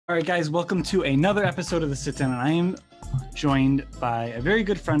All right, guys, welcome to another episode of The Sit Down, and I am joined by a very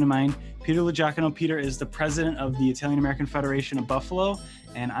good friend of mine, Peter LoJacono. Peter is the president of the Italian American Federation of Buffalo,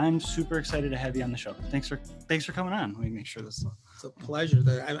 and I'm super excited to have you on the show. Thanks for coming on. Let me make sure this. It's a pleasure.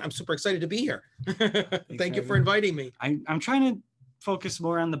 I'm super excited to be here. Thank you for inviting me. I'm trying to focus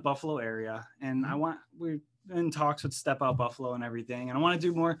more on the Buffalo area, and we're in talks with Step Out Buffalo and everything, and I want to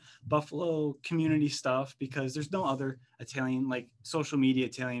do more Buffalo community stuff because there's no other Italian, like social media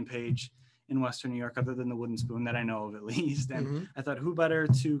Italian page in Western New York other than the Wooden Spoon that I know of, at least. And I thought, who better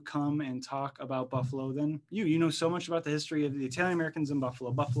to come and talk about Buffalo than you? You know so much about the history of the Italian Americans in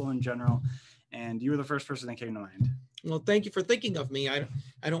Buffalo in general, and you were the first person that came to mind. Well, thank you for thinking of me. I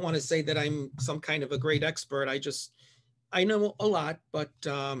don't want to say that I'm some kind of a great expert. I know a lot, but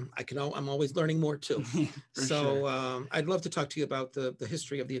I'm always learning more too. So I'd love to talk to you about the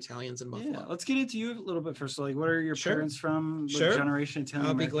history of the Italians in Buffalo. Yeah, let's get into you a little bit first. So, like, what are your parents from? What generation Italian?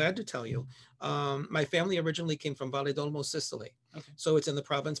 I'll be glad to tell you. My family originally came from Valle d'Olmo, Sicily. Okay. So it's in the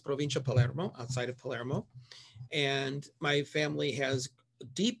Provincia Palermo, outside of Palermo. And my family has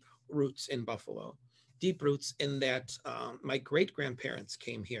deep roots in Buffalo. Deep roots in that my great-grandparents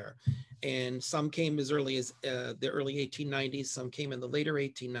came here, and some came as early as the early 1890s, some came in the later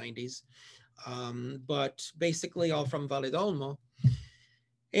 1890s, but basically all from Valle d'Olmo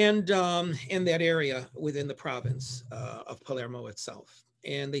and in that area within the province of Palermo itself.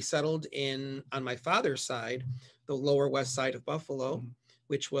 And they settled on my father's side, the lower west side of Buffalo,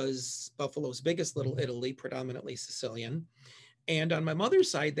 which was Buffalo's biggest little Italy, predominantly Sicilian. And on my mother's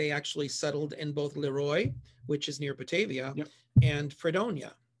side, they actually settled in both Leroy, which is near Batavia, and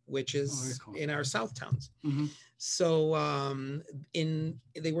Fredonia, which is in our south towns. So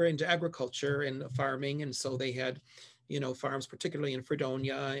they were into agriculture and farming, and so they had, farms, particularly in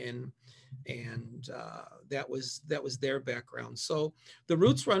Fredonia, and that was their background. So the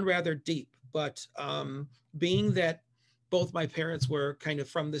roots run rather deep, but being that both my parents were kind of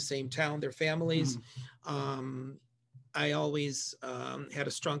from the same town, their families. I always had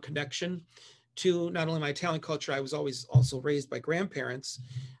a strong connection to not only my Italian culture. I was always also raised by grandparents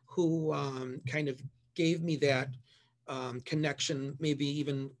who kind of gave me that connection, maybe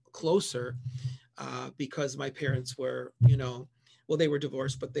even closer, because my parents were, they were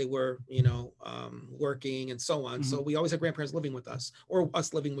divorced, but they were, working and so on. So we always had grandparents living with us, or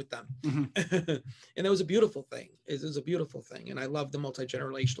us living with them. And that was a beautiful thing. It was a beautiful thing. And I love the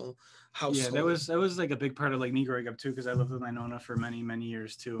multi-generational household. Yeah, that was like a big part of like me growing up too, because I lived with my Nonna for many, many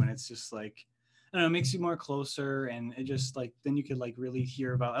years too. And it's just like, I don't know, it makes you more closer, and it just like, then you could like really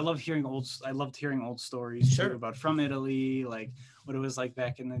hear about, I loved hearing old stories too, about from Italy, like what it was like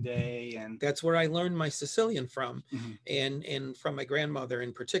back in the day. And that's where I learned my Sicilian from, and from my grandmother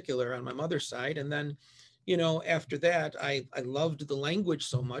in particular on my mother's side. And then, after that, I loved the language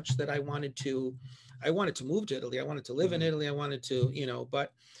so much that I wanted to move to Italy. I wanted to live in Italy. I wanted to,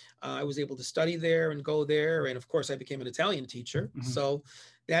 but I was able to study there and go there. And of course I became an Italian teacher. So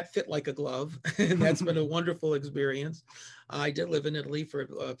that fit like a glove. And that's been a wonderful experience. I did live in Italy for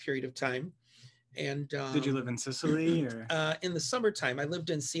a period of time. And did you live in Sicily or? In the summertime, I lived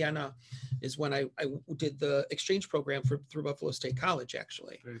in Siena, is when I did the exchange program through Buffalo State College,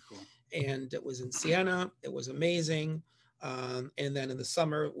 actually. Very cool. And it was in Siena. It was amazing. And then in the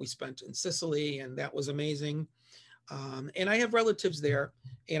summer, we spent in Sicily, and that was amazing. And I have relatives there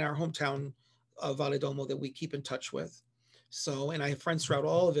in our hometown of Valle d'Olmo that we keep in touch with. So, and I have friends throughout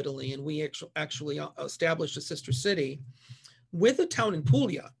all of Italy, and we actually established a sister city with a town in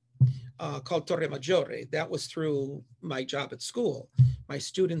Puglia called Torre Maggiore. That was through my job at school. My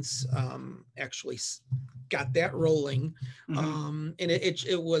students actually got that rolling. And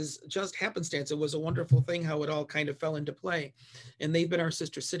it was just happenstance. It was a wonderful thing how it all kind of fell into play. And they've been our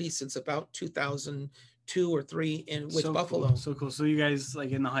sister city since about 2002 or 3 with Buffalo. Cool. So cool. So you guys,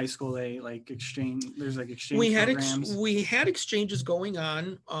 like in the high school, they like exchange, there's like exchange programs? We had exchanges going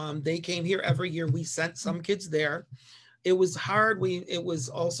on. They came here every year. We sent some kids there. It was hard. It was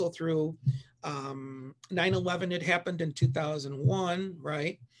also through 9/11 had happened in 2001,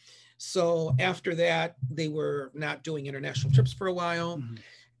 right? So after that, they were not doing international trips for a while.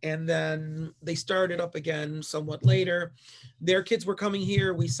 And then they started up again somewhat later. Their kids were coming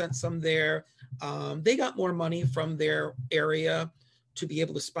here. We sent some there. They got more money from their area to be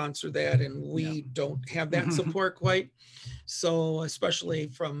able to sponsor that. And we don't have that support quite. So especially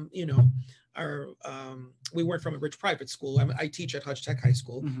from, we weren't from a rich private school. I teach at Hutch Tech High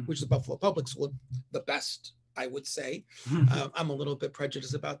School, which is a Buffalo public school, the best, I would say. I'm a little bit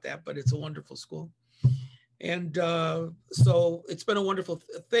prejudiced about that, but it's a wonderful school. And so it's been a wonderful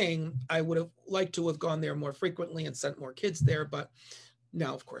thing. I would have liked to have gone there more frequently and sent more kids there, but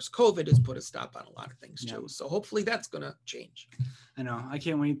Now, of course, COVID has put a stop on a lot of things too. Yeah. So hopefully that's going to change. I know. I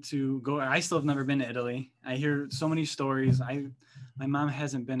can't wait to go. I still have never been to Italy. I hear so many stories. My mom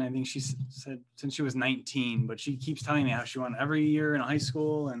hasn't been. I think she said since she was 19, but she keeps telling me how she went every year in high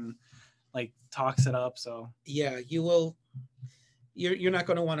school and like talks it up. So yeah, you will. You're not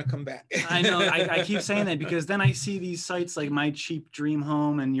going to want to come back. I know. I keep saying that because then I see these sites like My Cheap Dream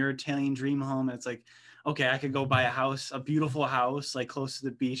Home and Your Italian Dream Home. And it's like, okay, I could go buy a beautiful house, like close to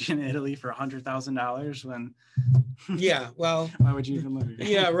the beach in Italy for $100,000 when. Yeah, well, why would you even live here?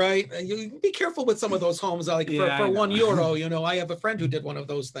 Yeah, right. You be careful with some of those homes. Like for €1, you know, I have a friend who did one of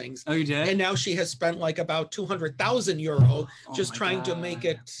those things. Oh, you did? And now she has spent like about €200,000 just trying to make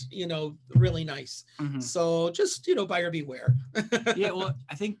it, you know, really nice. Mm-hmm. So just, you know, buyer beware. Yeah, well,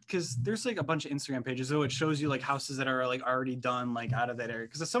 I think because there's like a bunch of Instagram pages, so it shows you like houses that are like already done like out of that area.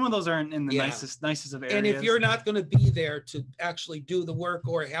 Because some of those aren't in the nicest of areas. And if you're not going to be there to actually do the work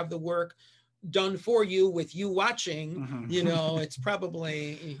or have the work done for you with you watching, mm-hmm. you know, it's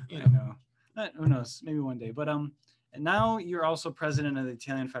probably, you know. I know. Who knows? Maybe one day. But and now you're also president of the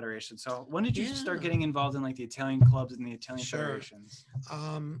Italian Federation. So when did you start getting involved in like the Italian clubs and the Italian federations?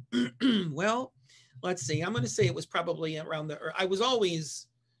 Well, let's see. I'm going to say it was probably around I was always,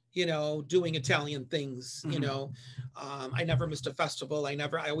 you know, doing Italian things, you mm-hmm. know. I never missed a festival. I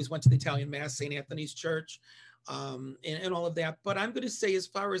always went to the Italian Mass, St. Anthony's Church. And all of that. But I'm going to say as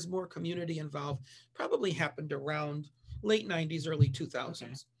far as more community involved, probably happened around late 90s, early 2000s.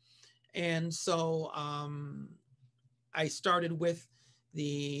 Okay. And so I started with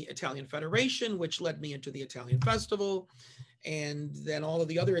the Italian Federation, which led me into the Italian Festival, and then all of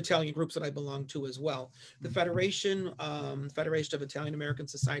the other Italian groups that I belong to as well. The Federation, Federation of Italian American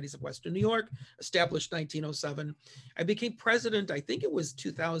Societies of Western New York, established 1907. I became president, I think it was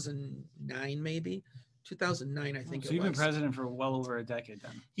 2009, maybe. 2009, I think. So you've been president for well over a decade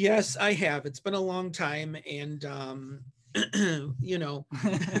then. Yes, I have. It's been a long time, and you know,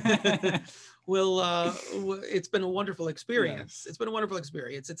 it's been a wonderful experience. Yes. It's been a wonderful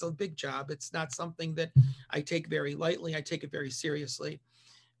experience. It's a big job. It's not something that I take very lightly. I take it very seriously,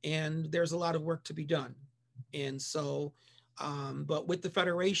 and there's a lot of work to be done. And so, but with the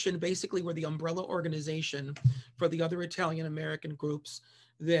Federation, basically, we're the umbrella organization for the other Italian American groups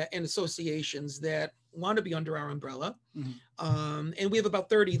and associations that want to be under our umbrella. Mm-hmm. And we have about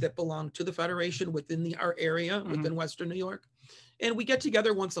 30 that belong to the Federation within our area, mm-hmm. within Western New York. And we get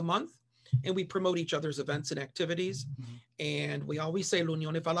together once a month and we promote each other's events and activities. Mm-hmm. And we always say,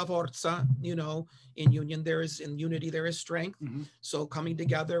 l'unione fa la forza, you know, in unity there is strength. Mm-hmm. So coming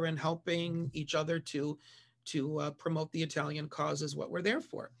together and helping each other to promote the Italian cause is what we're there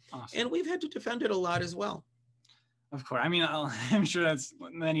for. Awesome. And we've had to defend it a lot as well. Of course. I mean, I'm sure that's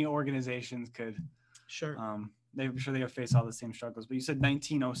many organizations could. Sure. I'm sure they have faced all the same struggles. But you said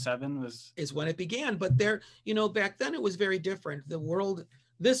 1907 is when it began. But there, you know, back then it was very different.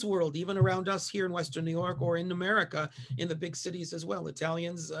 This world, even around us here in Western New York or in America, in the big cities as well,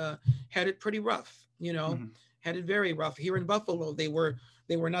 Italians had it pretty rough. You know, mm-hmm. had it very rough. Here in Buffalo, they were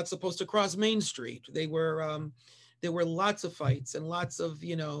not supposed to cross Main Street. There were lots of fights and lots of,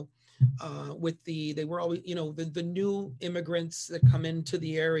 you know. They were always, you know, the new immigrants that come into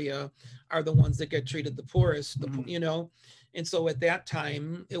the area are the ones that get treated the poorest, mm-hmm. you know, and so at that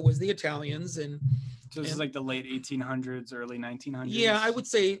time it was the Italians. And so this is like the late 1800s, early 1900s. Yeah, I would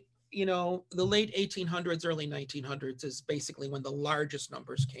say, you know, the late 1800s, early 1900s is basically when the largest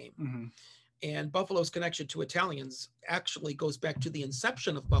numbers came. Mm-hmm. And Buffalo's connection to Italians actually goes back to the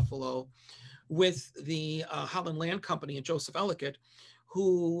inception of Buffalo with the Holland Land Company and Joseph Ellicott,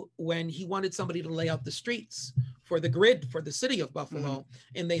 who, when he wanted somebody to lay out the streets for the grid for the city of Buffalo,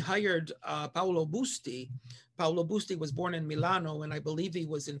 mm-hmm. and they hired Paolo Busti. Paolo Busti was born in Milano, and I believe he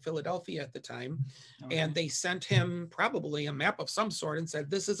was in Philadelphia at the time. Okay. And they sent him probably a map of some sort and said,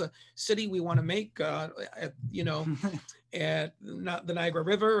 this is a city we want to make, you know, at the Niagara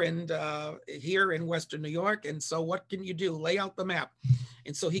River and here in Western New York. And so what can you do? Lay out the map.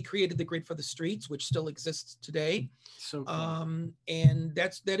 And so he created the grid for the streets, which still exists today. So cool. And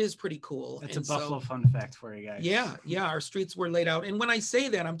that is pretty cool. That's a Buffalo fun fact for you guys. Yeah. Our streets were laid out. And when I say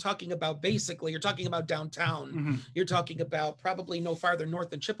that, I'm talking about basically, you're talking about downtown. Mm-hmm. You're talking about probably no farther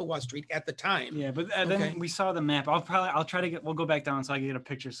north than Chippewa Street at the time. Yeah, but then we saw the map. We'll go back down so I can get a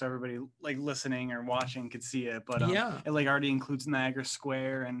picture so everybody like listening or watching could see it. But it like already includes Niagara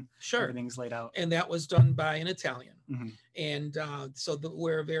Square and everything's laid out. And that was done by an Italian. Mm-hmm. And so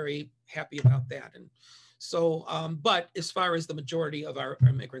we're very happy about that. And So, but as far as the majority of our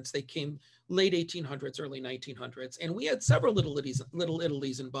immigrants, they came late 1800s, early 1900s, and we had several little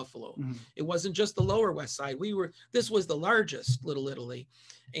Italies in Buffalo. Mm-hmm. It wasn't just the Lower West Side. This was the largest Little Italy,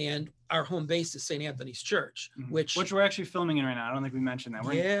 and our home base is St. Anthony's Church, Mm-hmm. which we're actually filming in right now. I don't think we mentioned that.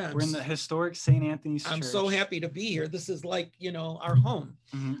 We're in the historic St. Anthony's Church. I'm so happy to be here. This is like, our home.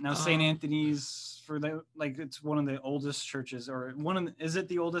 Mm-hmm. Now, St. Anthony's, it's one of the oldest churches, or is it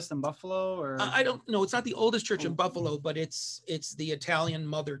the oldest in Buffalo, or? I don't know. It's not the oldest church in Buffalo, but it's the Italian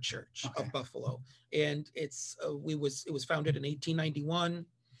Mother Church of Buffalo, and it was founded in 1891,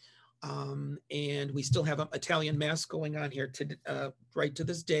 and we still have an Italian mass going on here right to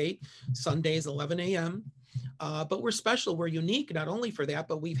this day, Sundays 11 a.m. But we're special. We're unique, not only for that,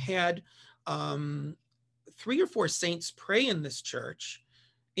 but we've had 3 or 4 saints pray in this church,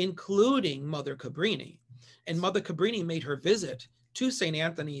 including Mother Cabrini. And Mother Cabrini made her visit to St.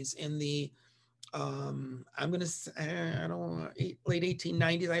 Anthony's in the, late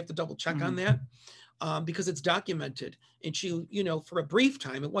 1890s. I have to double check on that because it's documented. And she, for a brief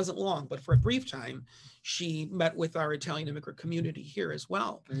time, it wasn't long, but for a brief time, she met with our Italian immigrant community here as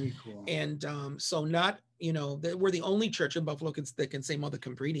well. Very cool. And so we're the only church in Buffalo that can say Mother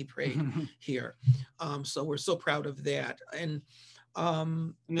Cabrini prayed here. So we're so proud of that. And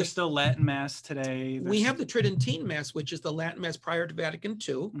there's still Latin Mass today. We have the Tridentine Mass, which is the Latin Mass prior to Vatican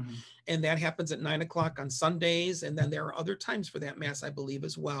II. And that happens at 9 o'clock on Sundays. And then there are other times for that Mass, I believe,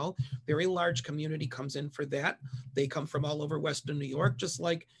 as well. Very large community comes in for that. They come from all over Western New York, just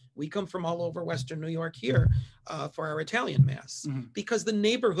like we come from all over Western New York here for our Italian Mass. Because the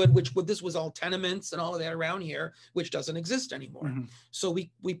neighborhood, this was all tenements and all of that around here, which doesn't exist anymore. So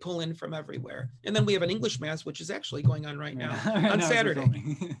we pull in from everywhere. And then we have an English Mass, which is actually going on right now on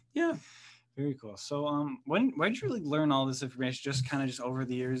Saturday. Yeah. Very cool. So when did you really learn all this information? Just kind of over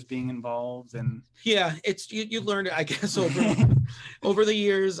the years being involved? And yeah, it's you learned it, I guess, over the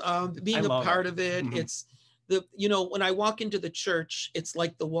years, being a part of it. It's when I walk into the church, it's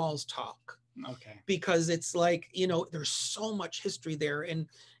like the walls talk. Okay. Because it's like, there's so much history there, and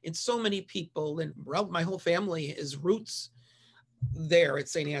so many people, and my whole family is roots there at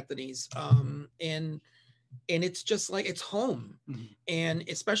St. Anthony's. And it's just like, it's home. And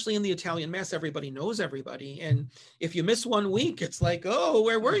especially in the Italian Mass, everybody knows everybody. And if you miss 1 week, it's like, oh,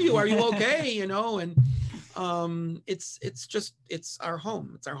 where were you? Are you okay? And it's our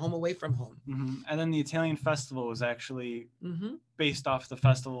home. It's our home away from home. And then the Italian festival was actually based off the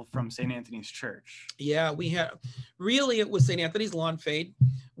festival from St. Anthony's Church. Yeah, it was St. Anthony's Lawn Fade,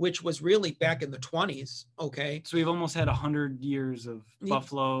 which was really back in the 20s. Okay. So we've almost had 100 years of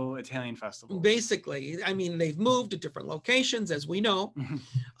Buffalo Italian festival. Basically, I mean, they've moved to different locations, as we know,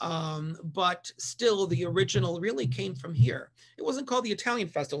 but still the original really came from here. It wasn't called the Italian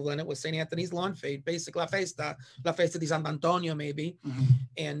festival then, it was St. Anthony's Lawn Fade, basically La Festa di Sant'Antonio maybe.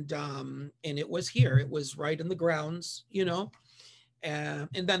 And it was here, it was right in the grounds, and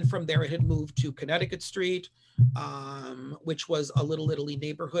then from there it had moved to Connecticut Street, which was a Little Italy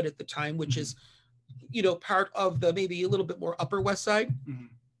neighborhood at the time, which is, part of the maybe a little bit more Upper West Side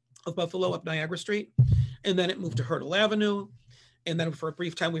of Buffalo, up Niagara Street. And then it moved to Hurdle Avenue. And then for a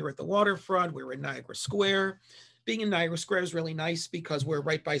brief time, we were at the waterfront. We were in Niagara Square. Being in Niagara Square is really nice because we're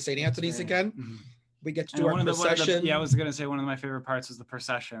right by St. Anthony's again. We get to do our procession. I was going to say one of my favorite parts was the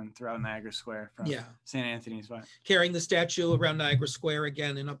procession throughout Niagara Square from St. Anthony's. Carrying the statue around Niagara Square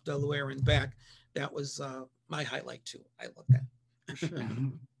again and up Delaware and back. That was my highlight too. I love that. For sure.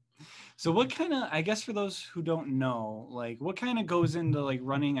 So what kind of, I guess for those who don't know, what kind of goes into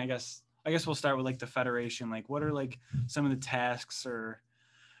running, I guess we'll start with the Federation. What are some of the tasks or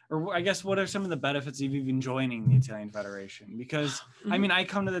I guess what are some of the benefits of even joining the Italian Federation? Because I mean, I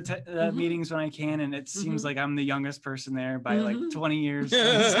come to the meetings when I can, and it seems like I'm the youngest person there by 20 years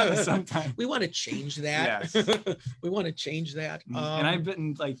sometimes. We want to change that. Yes. We want to change that. And I've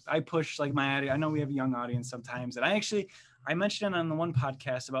been I push my, I know we have a young audience sometimes, and I mentioned it on the one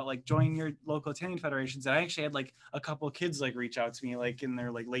podcast about joining your local Italian federations. And I actually had a couple of kids reach out to me in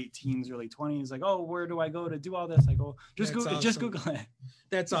their late teens, early 20s, oh, where do I go to do all this? I go, just Google it.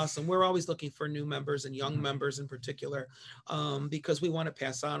 That's awesome. We're always looking for new members and young members in particular, because we want to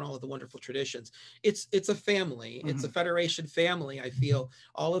pass on all of the wonderful traditions. It's a family. It's a federation family. I feel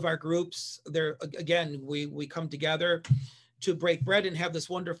all of our groups there, again, we come together to break bread and have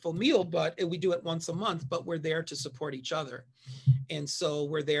this wonderful meal, but we do it once a month, but we're there to support each other. And so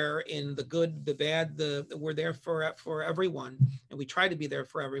we're there in the good, the bad, we're there for everyone. And we try to be there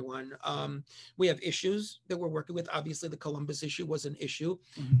for everyone. We have issues that we're working with. Obviously the Columbus issue was an issue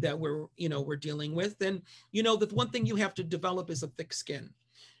that we're dealing with. And the one thing you have to develop is a thick skin,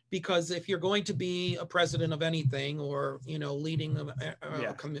 because if you're going to be a president of anything, or leading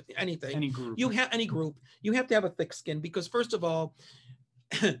anything, any group, you have to have a thick skin, because first of all,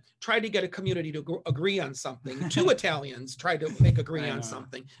 try to get a community to agree on something. Two Italians try to agree on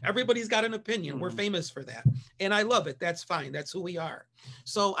something. Everybody's got an opinion. We're famous for that. And I love it. That's fine. That's who we are.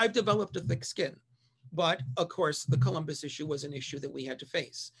 So I've developed a thick skin. But of course, the Columbus issue was an issue that we had to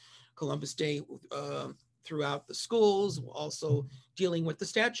face. Columbus Day throughout the schools, also dealing with the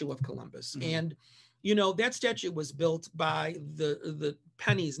statue of Columbus. And, that statue was built by the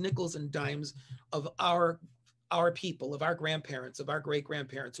pennies, nickels, and dimes of our people, of our grandparents, of our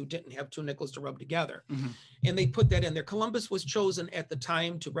great-grandparents, who didn't have two nickels to rub together. And they put that in there. Columbus was chosen at the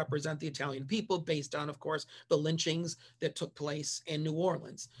time to represent the Italian people, based on, of course, the lynchings that took place in New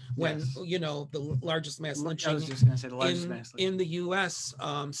Orleans, when, the largest mass lynching I was just going to say the largest mass lynching in the U.S.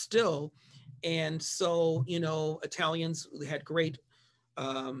 Still. And so, Italians had great,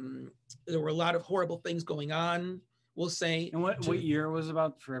 there were a lot of horrible things going on, we'll say. And what year was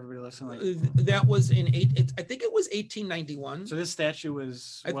about, for everybody listening? That was I think it was 1891. So this statue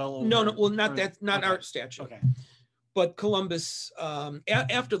was over. Not our statue. Okay. But Columbus,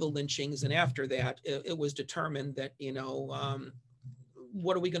 after the lynchings and after that, it was determined that,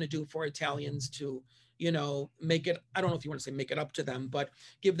 what are we going to do for Italians to, make it, I don't know if you want to say make it up to them, but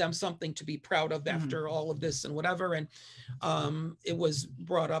give them something to be proud of after all of this and whatever. And it was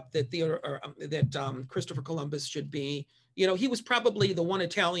brought up that Christopher Columbus should be, he was probably the one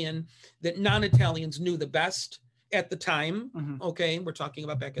Italian that non-Italians knew the best at the time. Okay, we're talking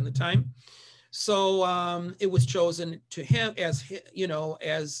about back in the time. So it was chosen to him as,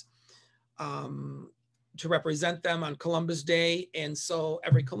 to represent them on Columbus Day. And so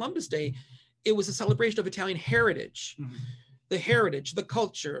every Columbus Day, it was a celebration of Italian heritage, the heritage, the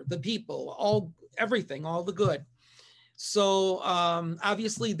culture, the people, everything, all the good. So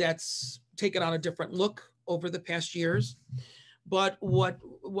obviously that's taken on a different look over the past years. But what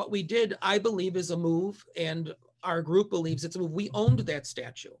we did, I believe, is a move, and our group believes it's a move. We owned that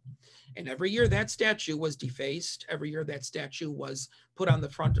statue. And every year that statue was defaced. Every year that statue was put on the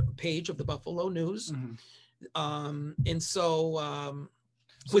front page of the Buffalo News. And so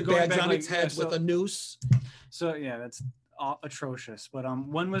with bags on its head, with a noose. So yeah, that's atrocious. But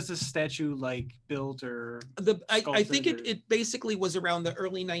when was this statue built or I think it basically was around the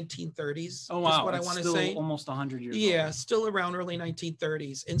early 1930s. Oh wow, is what I want to say. Almost 100 years. Yeah, old. Still around early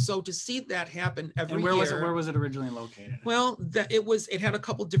 1930s. And so to see that happen every year. Where was it originally located? Well, it had a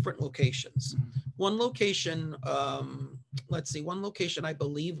couple different locations. One location, one location I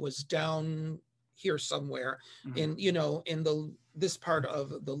believe was down here somewhere in this part of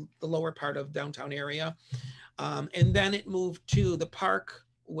the lower part of downtown area. And then it moved to the park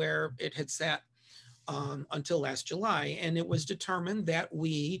where it had sat until last July. And it was determined that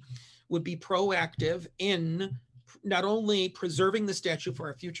we would be proactive in not only preserving the statue for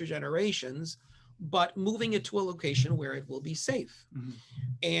our future generations, but moving it to a location where it will be safe.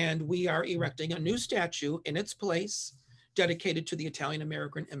 And we are erecting a new statue in its place, dedicated to the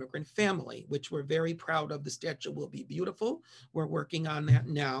Italian-American immigrant family, which we're very proud of. The statue will be beautiful. We're working on that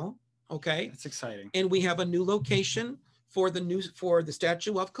now. Okay. That's exciting. And we have a new location for the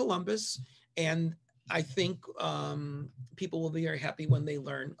statue of Columbus. And I think people will be very happy when they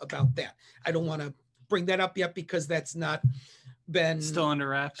learn about that. I don't want to bring that up yet because that's not been still under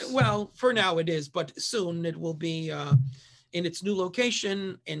wraps. Well, for now it is, but soon it will be in its new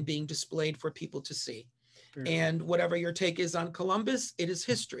location and being displayed for people to see. And whatever your take is on Columbus, it is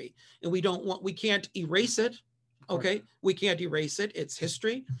history. And we can't erase it. Okay. We can't erase it. It's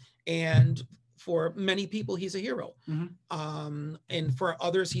history. And for many people, he's a hero. And for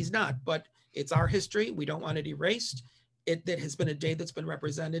others, he's not, but it's our history. We don't want it erased. That has been a day that's been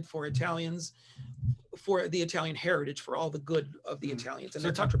represented for Italians, for the Italian heritage, for all the good of the Italians and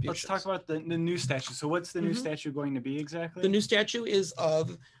their contributions. Let's talk about the new statue. So what's the new statue going to be exactly? The new statue is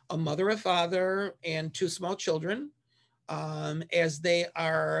of a mother, a father, and two small children as they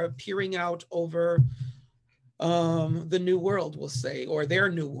are peering out over the new world, we'll say, or their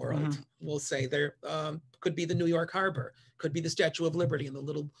new world, we'll say. There could be the New York Harbor, could be the Statue of Liberty, and the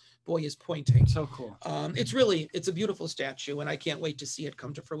little boy is pointing. So cool. It's a beautiful statue, and I can't wait to see it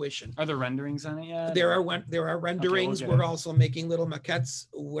come to fruition. Are there renderings on it yet? There are renderings. Okay, we're also making little maquettes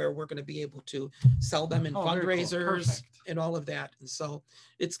where we're going to be able to sell them in fundraisers and all of that. And so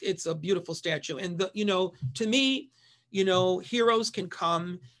it's a beautiful statue. And to me, heroes can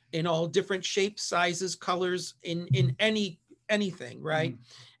come in all different shapes, sizes, colors, in any anything, right?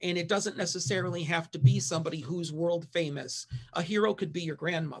 And it doesn't necessarily have to be somebody who's world famous. A hero could be your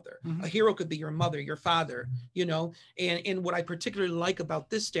grandmother. A hero could be your mother, your father, you know. And what I particularly like about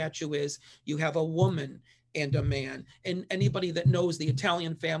this statue is you have a woman and a man. And anybody that knows the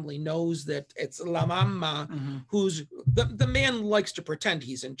Italian family knows that it's la mamma who's, the man likes to pretend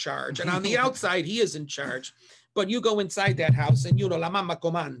he's in charge. And on the outside, he is in charge. But you go inside that house and, you know, la mamma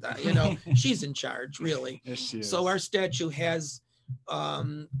comanda, you know, she's in charge, really. Yes, she is. So our statue has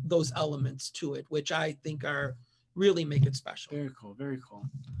those elements to it, which I think are really make it special. Very cool. Very cool.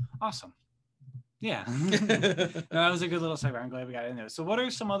 Awesome. Yeah. No, that was a good little segue. I'm glad we got in there. So what are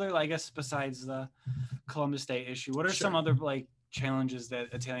some other, I guess, besides the Columbus Day issue, what are some other like challenges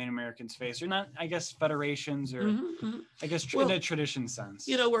that Italian Americans face? Or not, I guess, federations or I guess in a tradition sense.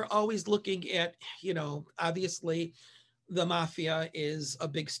 You know, we're always looking at, you know, obviously the mafia is a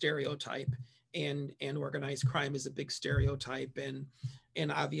big stereotype and organized crime is a big stereotype.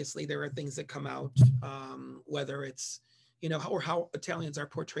 And obviously there are things that come out, whether it's, you know, or how Italians are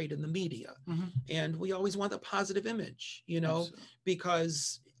portrayed in the media. And we always want a positive image, you know,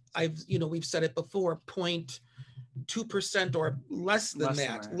 because we've said it before, 0.2% or less than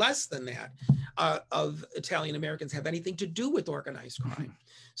that of Italian Americans have anything to do with organized crime.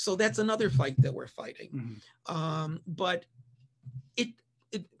 So that's another fight that we're fighting. But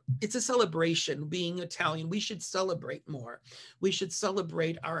it's a celebration. Being Italian, we should celebrate more. We should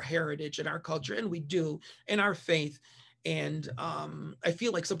celebrate our heritage and our culture, and we do, and our faith. And I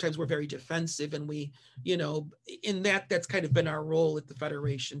feel like sometimes we're very defensive, and we, you know, in that's kind of been our role at the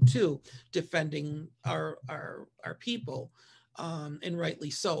Federation too, defending our people, and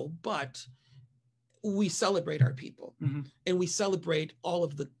rightly so. But we celebrate our people, and we celebrate all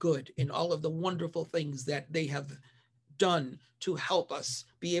of the good and all of the wonderful things that they have done to help us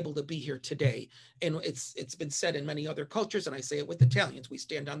be able to be here today. And it's been said in many other cultures, and I say it with Italians, we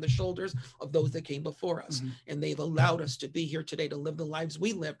stand on the shoulders of those that came before us, and they've allowed us to be here today to live the lives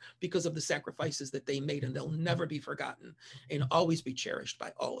we live because of the sacrifices that they made, and they'll never be forgotten and always be cherished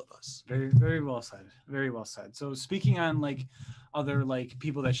by all of us. Very, very well said. Very well said. So speaking on like other like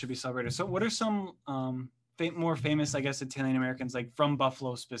people that should be celebrated, so what are some more famous, I guess, Italian Americans like from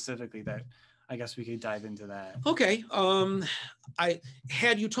Buffalo specifically that I guess we could dive into that. Okay. I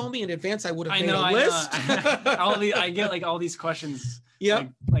had you told me in advance, I would have made a list. I get like all these questions. Yeah,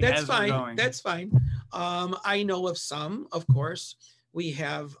 like that's fine. That's fine. I know of some, of course. We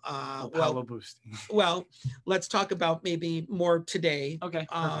have Paolo Busti. Well, let's talk about maybe more today. Okay.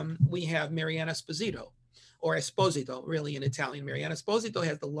 We have Mariana Esposito, or Esposito, really in Italian. Mariana Esposito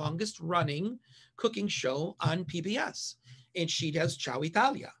has the longest running cooking show on PBS, and she does Ciao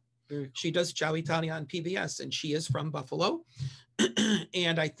Italia. She does Ciao Italia on PBS, and she is from Buffalo.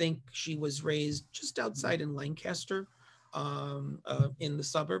 And I think she was raised just outside in Lancaster, in the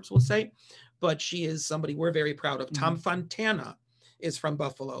suburbs, we'll say. But she is somebody we're very proud of. Tom Fontana is from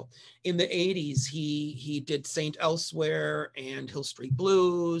Buffalo. In the 80s, he did Saint Elsewhere and Hill Street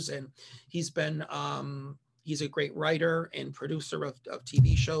Blues, and he's been he's a great writer and producer of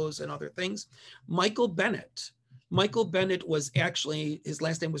TV shows and other things. Michael Bennett was actually, his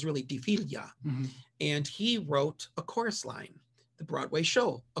last name was really Di Figlia, and he wrote A Chorus Line, the Broadway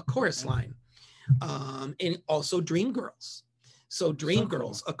show, A Chorus Line, and also Dreamgirls. So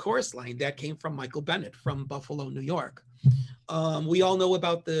Dreamgirls, A Chorus Line, that came from Michael Bennett from Buffalo, New York. We all know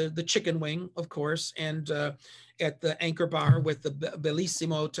about the chicken wing, of course, and at the Anchor Bar with the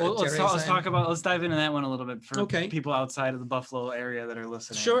Bellissimo. Let's dive into that one a little bit for people outside of the Buffalo area that are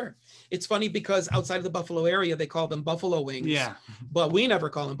listening. Sure. It's funny because outside of the Buffalo area, they call them buffalo wings. Yeah. But we never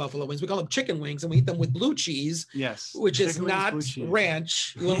call them buffalo wings. We call them chicken wings, and we eat them with blue cheese. Yes. Which is not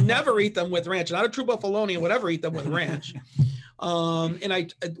ranch. We'll never eat them with ranch. Not a true Buffalonian would ever eat them with ranch.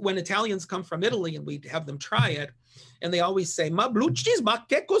 And when Italians come from Italy and we have them try it, and they always say, ma blue cheese, ma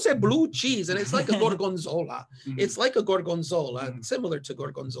che cos'è blue cheese? And it's like a gorgonzola. It's like a gorgonzola, similar to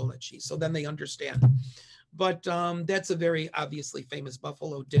gorgonzola cheese. So then they understand. But that's a very obviously famous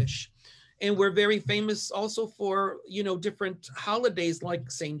Buffalo dish. And we're very famous also for, different holidays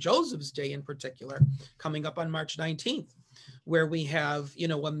like St. Joseph's Day in particular, coming up on March 19th, where we have,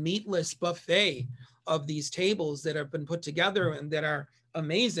 a meatless buffet of these tables that have been put together and that are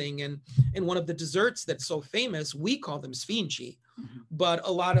amazing. And one of the desserts that's so famous, we call them sfinci, but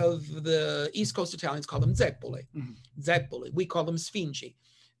a lot of the East Coast Italians call them zeppole. Zeppole, we call them sfinci.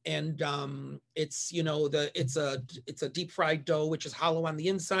 and it's, you know, it's a deep fried dough, which is hollow on the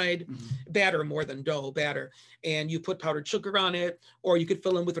inside, batter more than dough, batter, and you put powdered sugar on it, or you could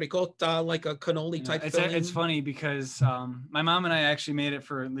fill in with ricotta, like a cannoli type filling. It's funny because my mom and I actually made it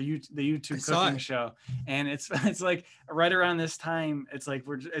for the YouTube cooking show, and it's like right around this time, it's like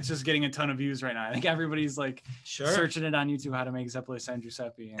it's just getting a ton of views right now. I think everybody's like searching it on YouTube how to make zeppole San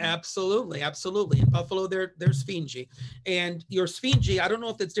Giuseppe. Absolutely. In Buffalo, there's sfingi, and your sfingi, I don't know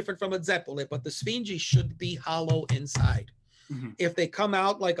if it's different from a zeppole, but the sfingi should be hollow inside. If they come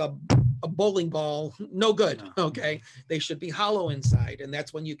out like a bowling ball, no good. Okay, they should be hollow inside, and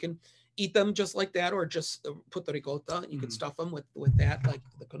that's when you can eat them just like that, or just put the ricotta. You can stuff them with that, like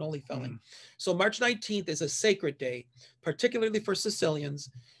the cannoli filling. So March 19th is a sacred day, particularly for Sicilians,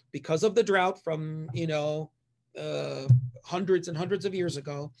 because of the drought from, you know, hundreds and hundreds of years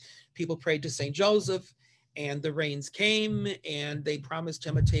ago. People prayed to Saint Joseph, and the rains came, and they promised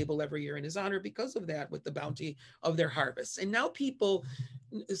him a table every year in his honor because of that, with the bounty of their harvests. And now people,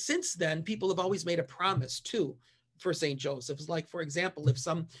 since then, people have always made a promise too for St. Joseph's. Like, for example,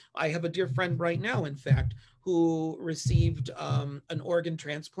 I have a dear friend right now, in fact, who received an organ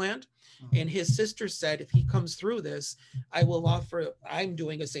transplant. And his sister said, if he comes through this, I'm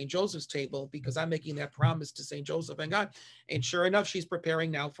doing a St. Joseph's table because I'm making that promise to St. Joseph and God. And sure enough, she's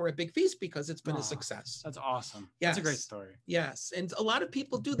preparing now for a big feast because it's been a success. That's awesome. Yes. That's a great story. Yes. And a lot of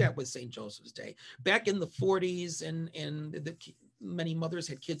people do that with St. Joseph's Day. Back in the 40s, and many mothers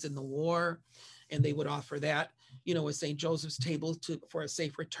had kids in the war, and they would offer that, you know, a St. Joseph's table for a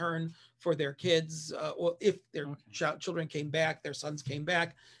safe return for their kids. Or if their children came back, their sons came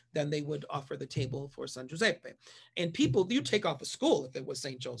back, then they would offer the table for San Giuseppe. And people, you'd take off of school if it was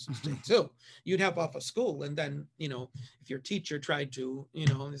St. Joseph's Day too. You'd have off of school, and then, you know, if your teacher tried to, you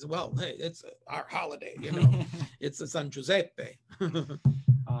know, he said, well, hey, it's our holiday, you know, it's a San Giuseppe.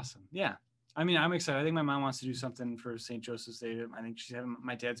 Awesome. Yeah. I mean, I'm excited. I think my mom wants to do something for St. Joseph's Day. I think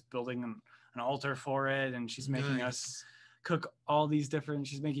my dad's building an altar for it, and she's making us cook all these different,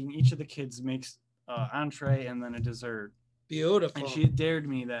 she's making each of the kids makes entree and then a dessert. Beautiful. And she dared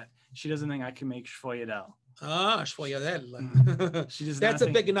me that she doesn't think I can make sfogliatelle. Ah, sfogliatella. That's a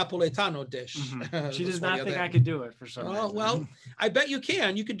big Napoletano dish. She does not think I could do it for some reason. Oh, well, I bet you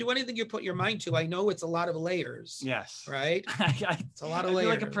can. You can do anything you put your mind to. I know it's a lot of layers. Yes. Right? It's a lot of layers.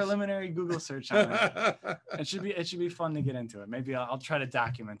 Like a preliminary Google search on it. It should be fun to get into it. Maybe I'll try to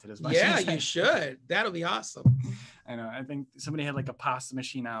document it as much as you should. That'll be awesome. I know. I think somebody had like a pasta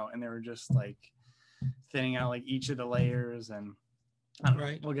machine out, and they were just like thinning out like each of the layers, and I don't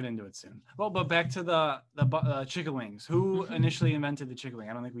know. We'll get into it soon. Well, but back to the chicken wings. Who initially invented the chicken wing?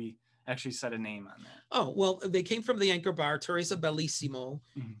 I don't think we actually set a name on that. Oh, well, they came from the Anchor Bar. Teresa Bellissimo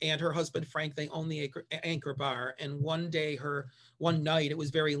and her husband Frank, they own the Anchor Bar. And one night, it was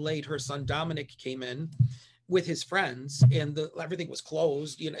very late, her son Dominic came in with his friends, and everything was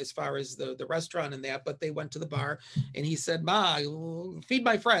closed, you know, as far as the restaurant and that, but they went to the bar, and he said, Ma, feed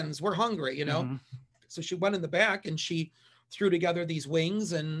my friends, we're hungry, you know. So she went in the back, and she threw together these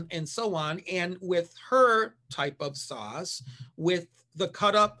wings and so on, and with her type of sauce, with the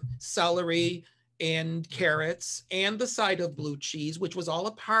cut up celery and carrots and the side of blue cheese, which was all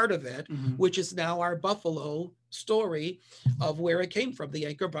a part of it, which is now our Buffalo story of where it came from, the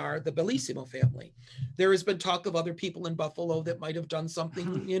Anchor Bar, the Bellissimo family. There has been talk of other people in Buffalo that might have done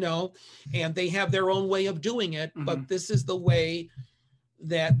something, you know, and they have their own way of doing it, but this is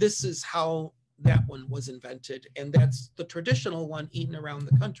how that one was invented, and that's the traditional one eaten around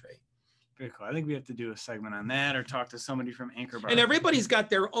the country. Very cool. I think we have to do a segment on that, or talk to somebody from Anchor Bar. And everybody's got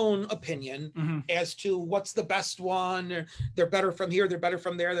their own opinion as to what's the best one. They're better from here, they're better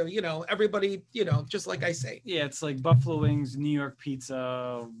from there. They're, you know, everybody, you know, just like I say. Yeah, it's like Buffalo wings, New York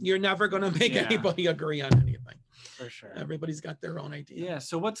pizza. You're never going to make anybody agree on anything. For sure. Everybody's got their own idea. Yeah.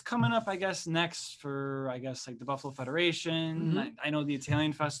 So what's coming up, I guess, next for, like the Buffalo Federation? I know the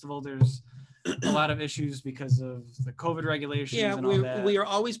Italian Festival, there's a lot of issues because of the COVID regulations and all that. We are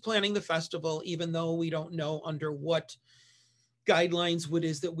always planning the festival, even though we don't know under what guidelines it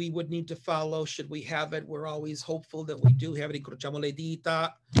is that we would need to follow. Should we have it? We're always hopeful that we do have it. Incrociamo le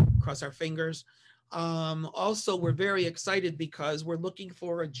dita, cross our fingers. Also, we're very excited because we're looking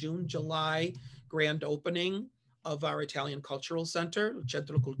for a June, July grand opening of our Italian Cultural Center,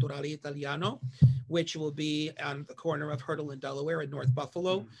 Centro Culturale Italiano, which will be on the corner of Hurdle and Delaware in North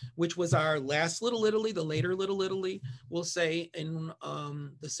Buffalo, which was our last Little Italy, the later Little Italy, we'll say, in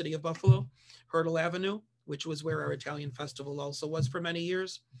the city of Buffalo, Hurdle Avenue, which was where our Italian festival also was for many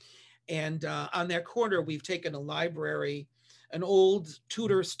years. And on that corner, we've taken a library, an old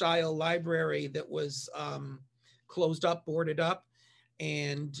Tudor style library that was closed up, boarded up,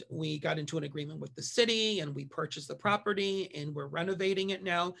 and we got into an agreement with the city, and we purchased the property, and we're renovating it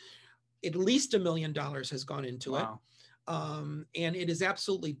now. At least $1 million has gone into it. And it is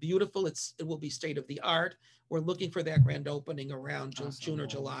absolutely beautiful. It will be state of the art. We're looking for that grand opening around June or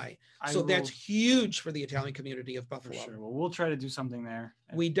July. So that's huge for the Italian community of Buffalo. For sure. Well, we'll try to do something there.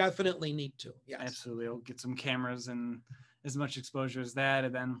 We definitely need to. Yes. Absolutely. We'll get some cameras and as much exposure as that.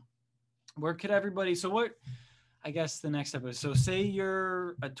 And then where could everybody, so what, I guess the next episode, so say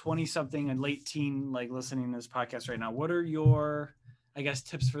you're a 20-something, a late teen, like listening to this podcast right now, what are your, I guess,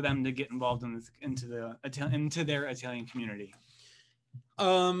 tips for them to get involved into their Italian community?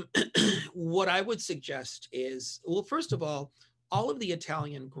 What I would suggest is, well, first of all of the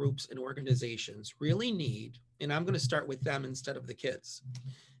Italian groups and organizations really need, and I'm going to start with them instead of the kids,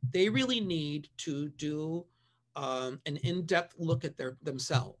 they really need to do an in-depth look at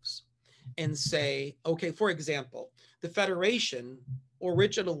themselves and say, okay, for example, the Federation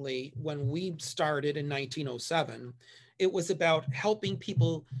originally, when we started in 1907, it was about helping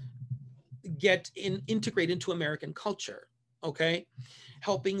people integrate into American culture, okay?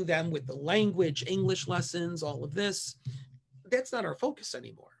 Helping them with the language, English lessons, all of this. That's not our focus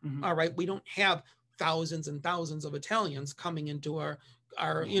anymore, all right? We don't have thousands and thousands of Italians coming into our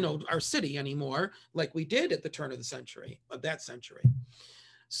city anymore, like we did at the turn of that century.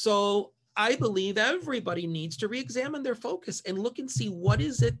 So I believe everybody needs to re-examine their focus and look and see what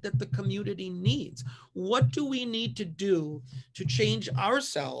is it that the community needs. What do we need to do to change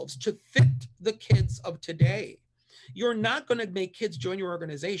ourselves to fit the kids of today? You're not going to make kids join your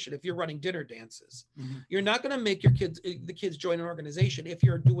organization if you're running dinner dances. You're not going to make the kids join an organization if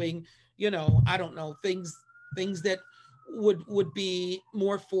you're doing, I don't know, things that would be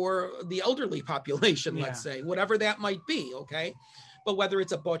more for the elderly population, let's say, whatever that might be, okay? But whether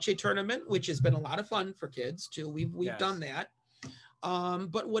it's a bocce tournament, which has been a lot of fun for kids too, we've done that.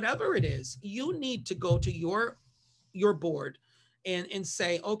 But whatever it is, you need to go to your board and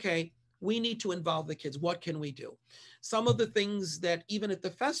say, okay, we need to involve the kids. What can we do? Some of the things that even at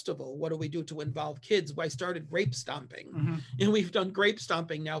the festival, what do we do to involve kids? I started grape stomping, and we've done grape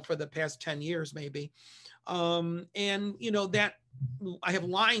stomping now for the past 10 years, maybe. And that I have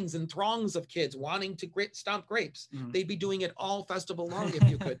lines and throngs of kids wanting to stomp grapes. They'd be doing it all festival long if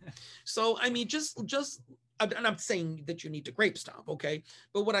you could. So, I mean, I'm not saying that you need to grape stomp, okay?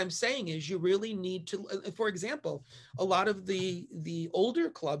 But what I'm saying is you really need to, for example, a lot of the older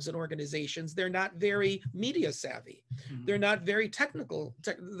clubs and organizations, they're not very media savvy. They're not very technical.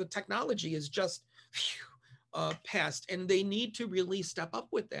 The technology is just past, and they need to really step up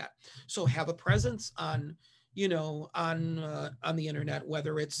with that. So have a presence on the internet,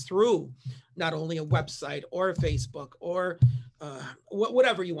 whether it's through not only a website or a Facebook or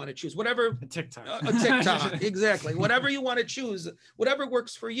whatever you want to choose, whatever a TikTok, exactly, whatever you want to choose, whatever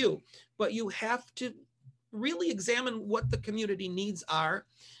works for you. But you have to really examine what the community needs are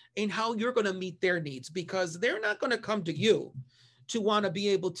and how you're going to meet their needs, because they're not going to come to you to want to be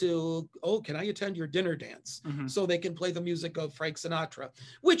able to, oh, can I attend your dinner dance? So they can play the music of Frank Sinatra,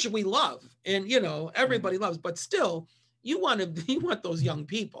 which we love. And, everybody loves, but still you want those young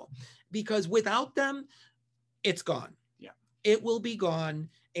people, because without them, it's gone. Yeah, it will be gone,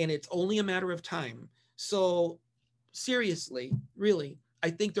 and it's only a matter of time. So seriously, really,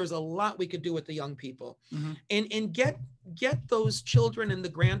 I think there's a lot we could do with the young people, and get those children and the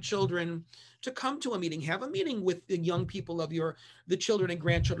grandchildren to come to a meeting. Have a meeting with the young people of the children and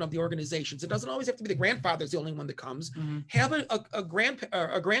grandchildren of the organizations. It doesn't always have to be the grandfather's the only one that comes. Have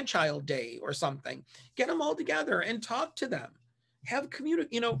a grandchild day or something. Get them all together and talk to them. Have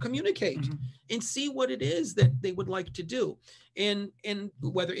communicate and see what it is that they would like to do. And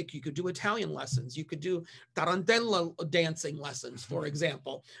whether you could do Italian lessons, you could do tarantella dancing lessons, for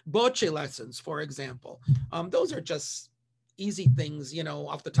example, bocce lessons, for example. Those are just easy things,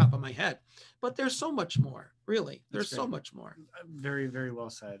 off the top of my head, but there's so much more, really. There's so much more. Very, very well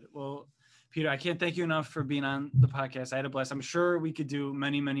said. Well, Peter, I can't thank you enough for being on the podcast. I had a blast. I'm sure we could do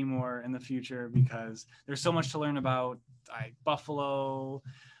many, many more in the future, because there's so much to learn about Buffalo,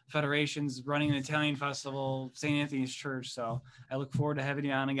 federations, running an Italian festival, St. Anthony's Church. So I look forward to having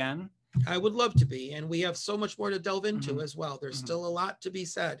you on again. I would love to be, and we have so much more to delve into as well. There's still a lot to be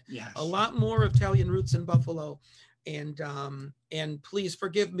said. Yes. A lot more of Italian roots in Buffalo. And please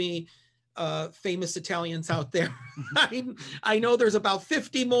forgive me, famous Italians out there. I know there's about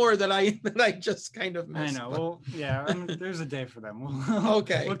 50 more that I just kind of missed. I know. Well, yeah, there's a day for them.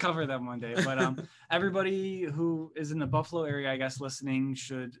 Okay. We'll cover them one day. But everybody who is in the Buffalo area, I guess, listening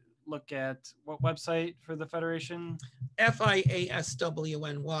should look at what website for the Federation?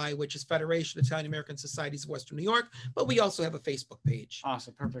 FIASWNY, which is Federation of Italian American Societies of Western New York, but we also have a Facebook page.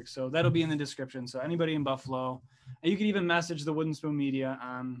 Awesome, perfect. So that'll be in the description. So anybody in Buffalo, and you can even message the Wooden Spoon Media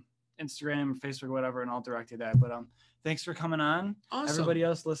on Instagram or Facebook or whatever, and I'll direct you that. But thanks for coming on. Awesome. Everybody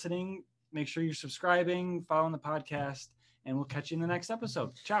else listening, make sure you're subscribing, following the podcast, and we'll catch you in the next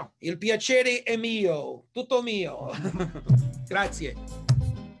episode. Ciao. Il piacere è mio, tutto mio. Grazie.